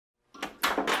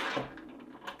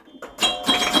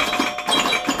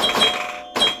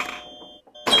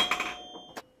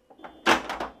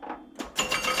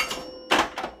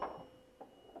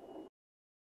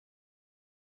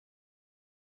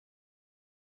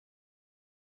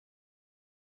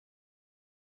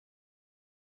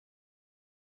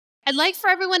I'd like for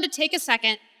everyone to take a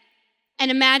second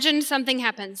and imagine something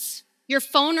happens. Your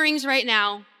phone rings right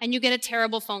now and you get a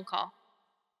terrible phone call.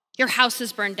 Your house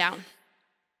is burned down.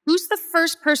 Who's the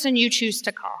first person you choose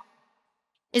to call?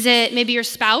 Is it maybe your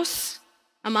spouse,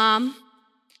 a mom,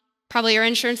 probably your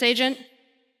insurance agent?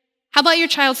 How about your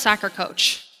child's soccer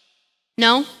coach?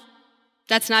 No,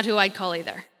 that's not who I'd call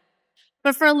either.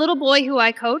 But for a little boy who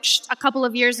I coached a couple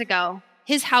of years ago,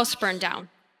 his house burned down.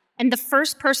 And the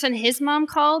first person his mom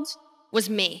called was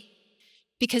me,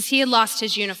 because he had lost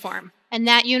his uniform, and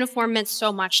that uniform meant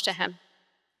so much to him.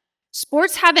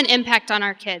 Sports have an impact on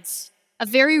our kids, a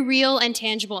very real and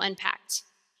tangible impact.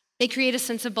 They create a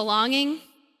sense of belonging,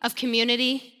 of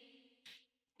community,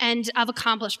 and of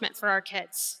accomplishment for our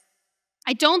kids.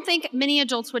 I don't think many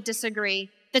adults would disagree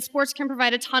that sports can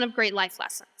provide a ton of great life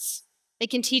lessons. They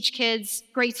can teach kids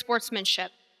great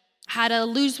sportsmanship, how to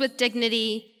lose with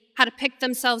dignity, how to pick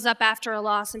themselves up after a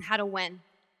loss, and how to win.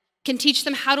 Can teach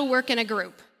them how to work in a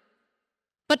group.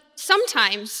 But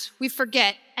sometimes we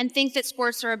forget and think that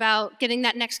sports are about getting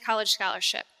that next college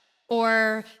scholarship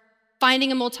or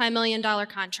finding a multi-million-dollar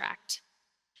contract.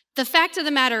 The fact of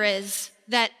the matter is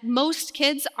that most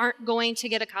kids aren't going to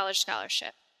get a college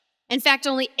scholarship. In fact,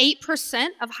 only 8%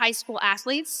 of high school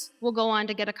athletes will go on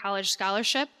to get a college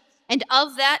scholarship. And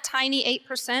of that tiny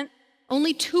 8%,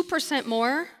 only 2%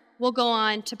 more will go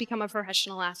on to become a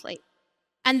professional athlete.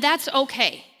 And that's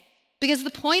okay, because the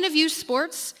point of youth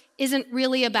sports isn't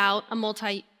really about a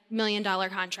multi-million-dollar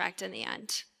contract in the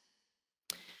end.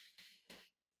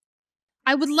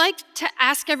 I would like to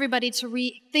ask everybody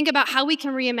to think about how we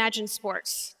can reimagine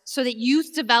sports so that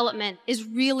youth development is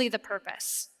really the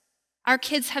purpose. Our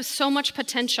kids have so much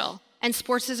potential, and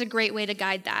sports is a great way to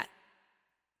guide that.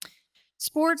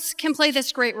 Sports can play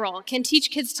this great role, can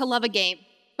teach kids to love a game,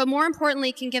 but more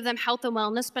importantly, can give them health and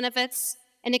wellness benefits,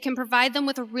 and it can provide them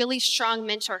with a really strong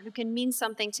mentor who can mean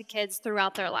something to kids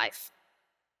throughout their life.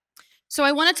 So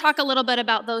I want to talk a little bit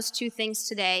about those two things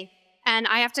today, and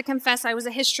I have to confess I was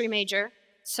a history major,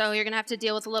 so you're going to have to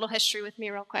deal with a little history with me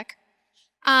real quick.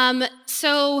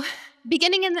 So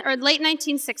beginning in the late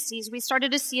 1960s, we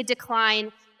started to see a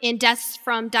decline in deaths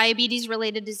from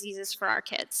diabetes-related diseases for our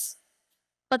kids.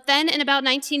 But then in about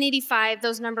 1985,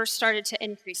 those numbers started to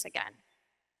increase again.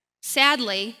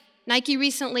 Sadly, Nike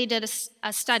recently did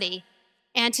a study,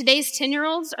 and today's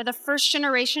 10-year-olds are the first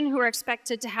generation who are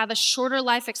expected to have a shorter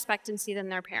life expectancy than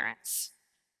their parents.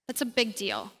 That's a big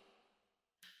deal.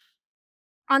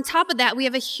 On top of that, we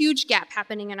have a huge gap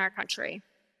happening in our country.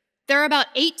 There are about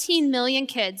 18 million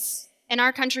kids in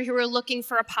our country who are looking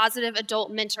for a positive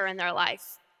adult mentor in their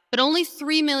life, but only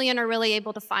 3 million are really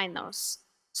able to find those.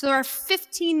 So there are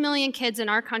 15 million kids in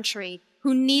our country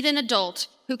who need an adult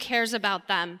who cares about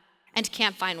them and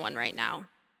can't find one right now.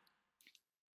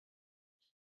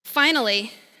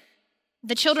 Finally,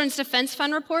 the Children's Defense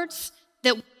Fund reports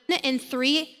that 1 in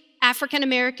 3 African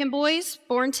American boys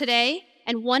born today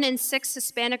and 1 in 6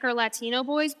 Hispanic or Latino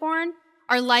boys born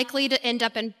are likely to end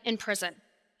up in prison.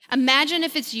 Imagine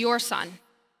if it's your son.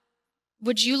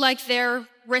 Would you like their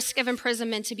risk of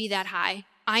imprisonment to be that high?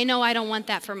 I know I don't want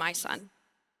that for my son.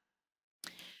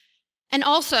 And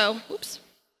also,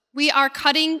 we are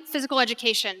cutting physical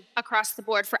education across the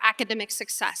board for academic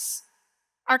success.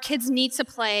 Our kids need to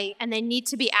play and they need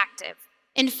to be active.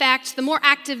 In fact, the more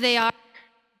active they are,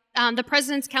 the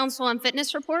President's Council on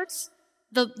Fitness reports,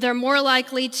 they're more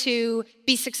likely to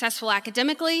be successful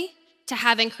academically, to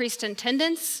have increased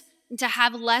attendance, and to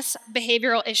have less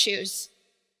behavioral issues.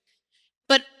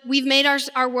 But we've made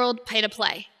our world pay to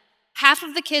play. Half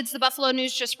of the kids, the Buffalo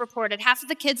News just reported, half of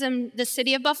the kids in the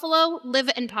city of Buffalo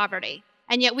live in poverty.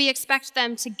 And yet we expect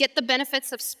them to get the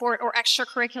benefits of sport or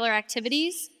extracurricular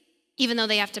activities, even though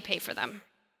they have to pay for them.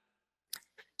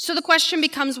 So the question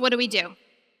becomes, what do we do?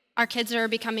 Our kids are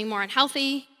becoming more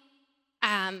unhealthy,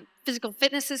 physical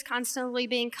fitness is constantly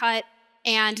being cut,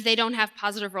 and they don't have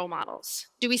positive role models.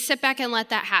 Do we sit back and let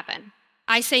that happen?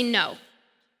 I say no.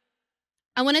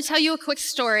 I want to tell you a quick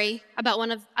story about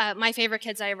one of my favorite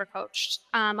kids I ever coached.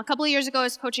 A couple of years ago, I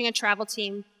was coaching a travel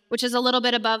team, which is a little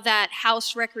bit above that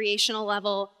house recreational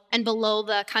level and below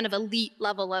the kind of elite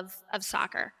level of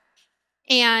soccer.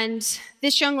 And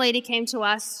this young lady came to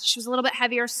us. She was a little bit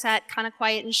heavier set, kind of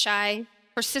quiet and shy.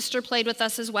 Her sister played with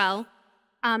us as well.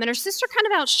 And her sister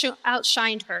kind of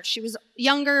outshined her. She was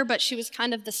younger, but she was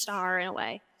kind of the star in a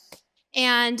way.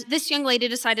 And this young lady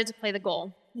decided to play the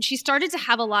goal. And she started to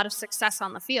have a lot of success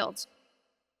on the field.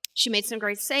 She made some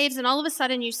great saves, and all of a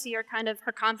sudden you see her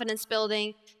her confidence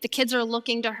building. The kids are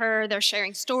looking to her, they're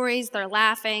sharing stories, they're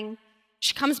laughing.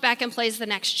 She comes back and plays the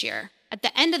next year. At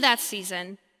the end of that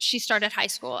season, she started high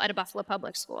school at a Buffalo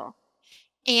public school.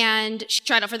 And she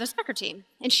tried out for the soccer team,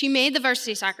 and she made the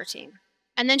varsity soccer team.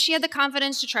 And then she had the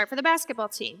confidence to try out for the basketball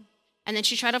team. And then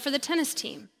she tried out for the tennis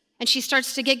team. And she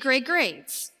starts to get great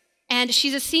grades. And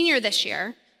she's a senior this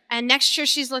year. And next year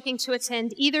she's looking to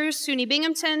attend either SUNY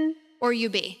Binghamton or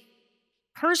UB.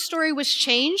 Her story was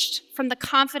changed from the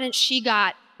confidence she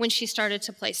got when she started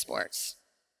to play sports.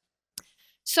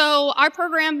 So our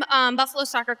program, Buffalo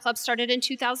Soccer Club, started in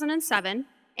 2007.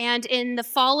 And in the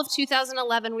fall of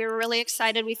 2011, we were really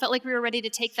excited. We felt like we were ready to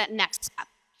take that next step.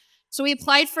 So we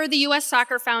applied for the U.S.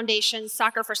 Soccer Foundation's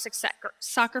Soccer for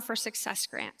Success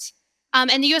grant.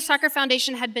 And the U.S. Soccer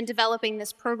Foundation had been developing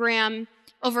this program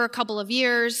over a couple of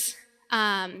years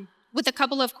with a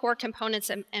couple of core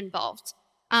components involved.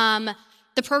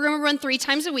 The program would run 3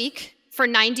 times a week for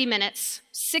 90 minutes.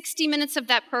 60 minutes of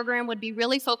that program would be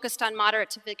really focused on moderate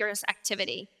to vigorous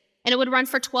activity. And it would run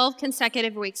for 12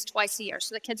 consecutive weeks, twice a year.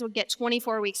 So the kids would get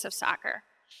 24 weeks of soccer.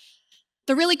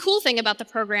 The really cool thing about the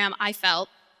program, I felt,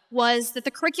 was that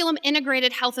the curriculum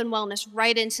integrated health and wellness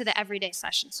right into the everyday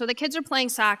session. So the kids are playing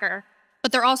soccer,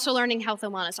 but they're also learning health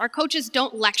and wellness. Our coaches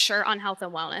don't lecture on health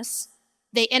and wellness.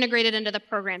 They integrate it into the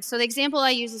program. So the example I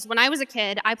use is when I was a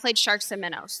kid, I played sharks and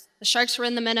minnows. The sharks were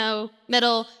in the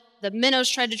middle. The minnows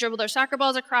tried to dribble their soccer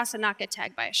balls across and not get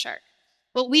tagged by a shark.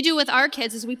 What we do with our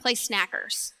kids is we play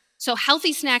snackers. So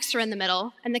healthy snacks are in the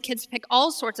middle, and the kids pick all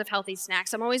sorts of healthy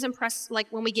snacks. I'm always impressed, like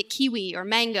when we get kiwi or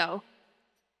mango.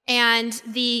 And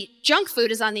the junk food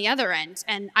is on the other end,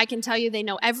 and I can tell you they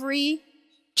know every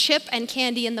chip and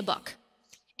candy in the book.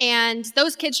 And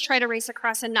those kids try to race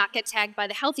across and not get tagged by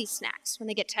the healthy snacks. When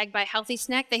they get tagged by a healthy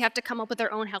snack, they have to come up with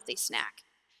their own healthy snack.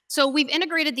 So we've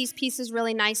integrated these pieces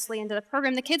really nicely into the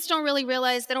program. The kids don't really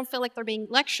realize, they don't feel like they're being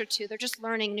lectured to, they're just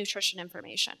learning nutrition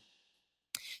information.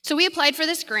 So we applied for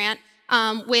this grant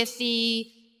with the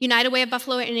United Way of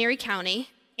Buffalo and Erie County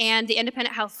and the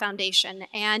Independent Health Foundation.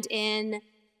 And in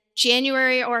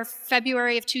January or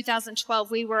February of 2012,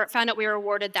 we found out we were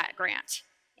awarded that grant.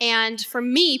 And for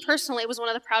me personally, it was one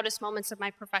of the proudest moments of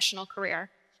my professional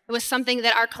career. It was something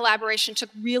that our collaboration took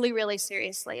really, really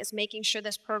seriously, is making sure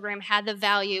this program had the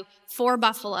value for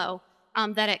Buffalo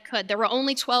that it could. There were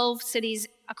only 12 cities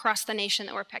across the nation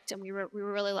that were picked, and we were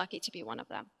really lucky to be one of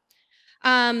them.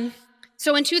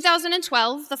 So in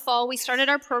 2012, the fall, we started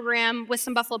our program with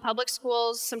some Buffalo public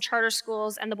schools, some charter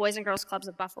schools, and the Boys and Girls Clubs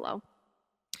of Buffalo.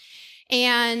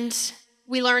 And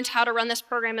we learned how to run this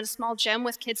program in a small gym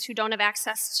with kids who don't have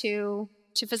access to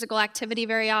physical activity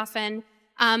very often.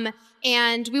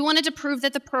 And we wanted to prove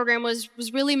that the program was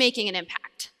really making an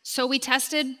impact. So we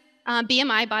tested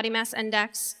BMI, body mass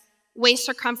index, waist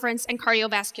circumference, and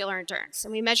cardiovascular endurance.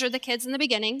 And we measured the kids in the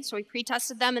beginning, so we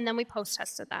pre-tested them and then we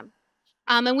post-tested them.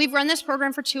 And we've run this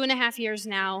program for 2.5 years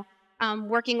now,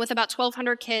 working with about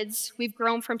 1,200 kids. We've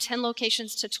grown from 10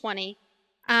 locations to 20.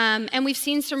 And we've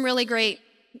seen some really great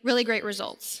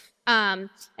results. And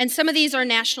some of these are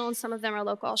national and some of them are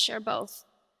local. I'll share both.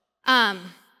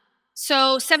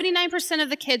 So 79% of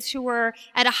the kids who were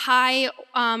at a high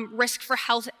risk for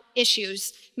health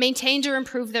issues maintained or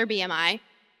improved their BMI.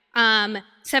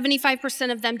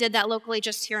 75% of them did that locally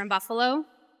just here in Buffalo.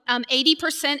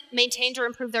 80% maintained or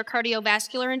improved their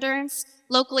cardiovascular endurance.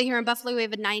 Locally here in Buffalo, we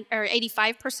have a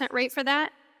 85% rate for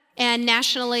that. And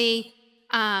nationally,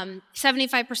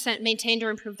 75% maintained or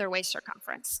improved their waist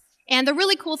circumference. And the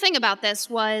really cool thing about this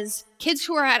was kids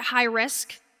who are at high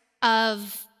risk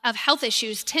of health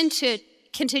issues tend to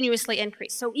continuously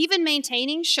increase. So even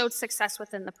maintaining showed success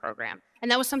within the program. And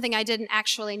that was something I didn't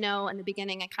actually know in the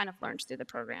beginning. I kind of learned through the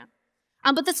program.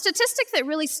 But the statistic that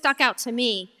really stuck out to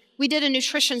me, we did a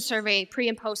nutrition survey pre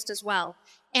and post as well.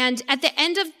 And at the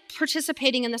end of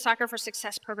participating in the Soccer for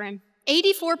Success program,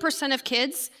 84% of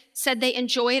kids said they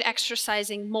enjoyed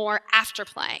exercising more after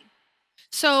playing.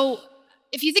 So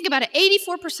if you think about it,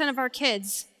 84% of our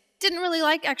kids didn't really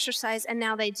like exercise, and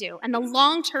now they do. And the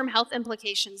long-term health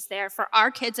implications there for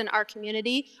our kids and our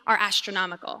community are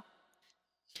astronomical.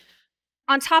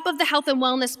 On top of the health and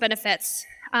wellness benefits,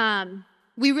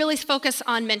 we really focus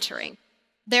on mentoring.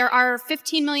 There are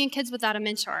 15 million kids without a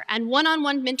mentor, and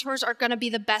one-on-one mentors are going to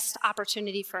be the best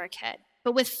opportunity for a kid.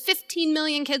 But with 15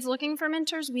 million kids looking for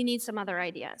mentors, we need some other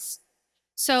ideas.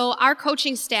 So our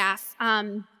coaching staff,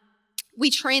 we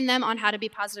train them on how to be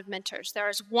positive mentors. There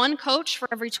is one coach for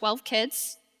every 12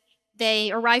 kids.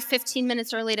 They arrive 15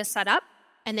 minutes early to set up,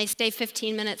 and they stay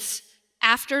 15 minutes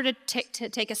after to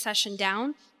take a session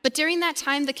down. But during that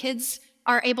time, the kids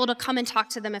are able to come and talk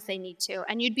to them if they need to.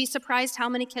 And you'd be surprised how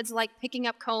many kids like picking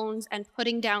up cones and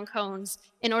putting down cones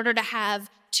in order to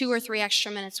have 2 or 3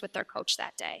 extra minutes with their coach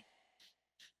that day.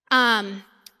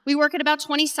 We work at about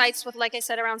 20 sites with, like I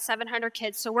said, around 700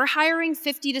 kids. So we're hiring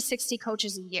 50 to 60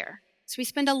 coaches a year. So we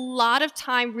spend a lot of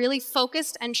time really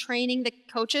focused and training the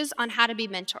coaches on how to be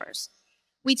mentors.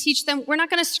 We teach them, we're not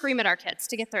going to scream at our kids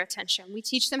to get their attention. We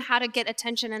teach them how to get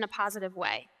attention in a positive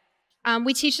way.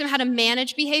 We teach them how to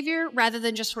manage behavior rather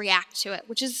than just react to it,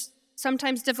 which is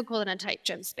sometimes difficult in a tight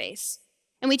gym space.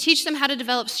 And we teach them how to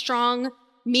develop strong,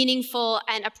 meaningful,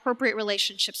 and appropriate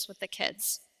relationships with the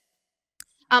kids.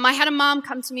 I had a mom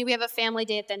come to me, we have a family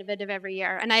day at the end of every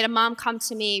year, and I had a mom come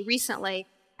to me recently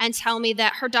and tell me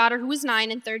that her daughter, who was 9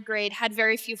 in 3rd grade, had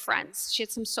very few friends. She had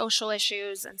some social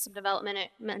issues and some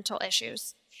developmental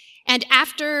issues. And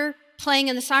after playing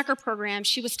in the soccer program,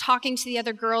 she was talking to the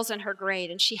other girls in her grade,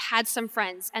 and she had some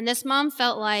friends. And this mom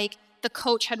felt like the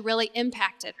coach had really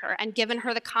impacted her and given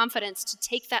her the confidence to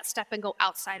take that step and go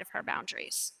outside of her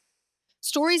boundaries.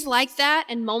 Stories like that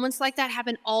and moments like that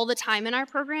happen all the time in our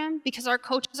program because our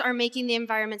coaches are making the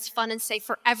environments fun and safe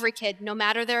for every kid, no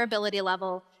matter their ability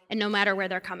level and no matter where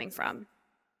they're coming from.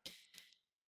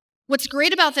 What's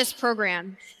great about this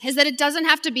program is that it doesn't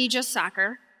have to be just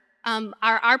soccer.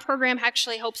 Our program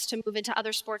actually hopes to move into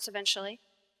other sports eventually.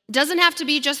 It doesn't have to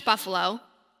be just Buffalo,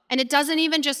 and it doesn't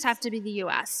even just have to be the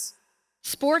US.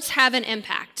 Sports have an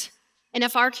impact. And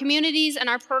if our communities and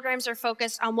our programs are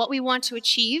focused on what we want to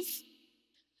achieve,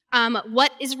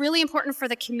 what is really important for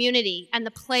the community and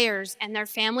the players and their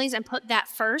families and put that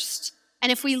first,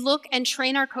 and if we look and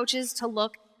train our coaches to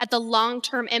look at the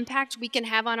long-term impact we can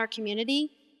have on our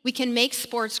community, we can make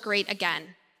sports great again.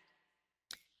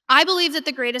 I believe that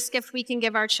the greatest gift we can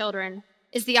give our children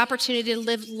is the opportunity to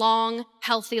live long,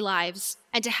 healthy lives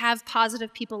and to have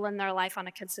positive people in their life on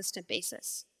a consistent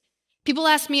basis. People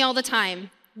ask me all the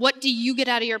time, what do you get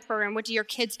out of your program? What do your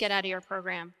kids get out of your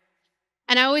program?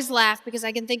 And I always laugh because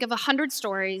I can think of 100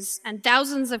 stories and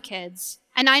thousands of kids,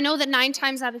 and I know that 9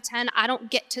 times out of 10, I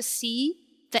don't get to see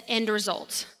the end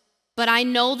result. But I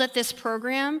know that this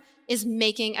program is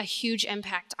making a huge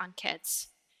impact on kids.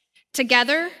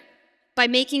 Together, by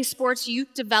making sports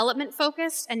youth development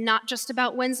focused and not just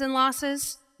about wins and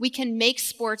losses, we can make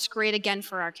sports great again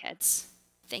for our kids.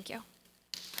 Thank you.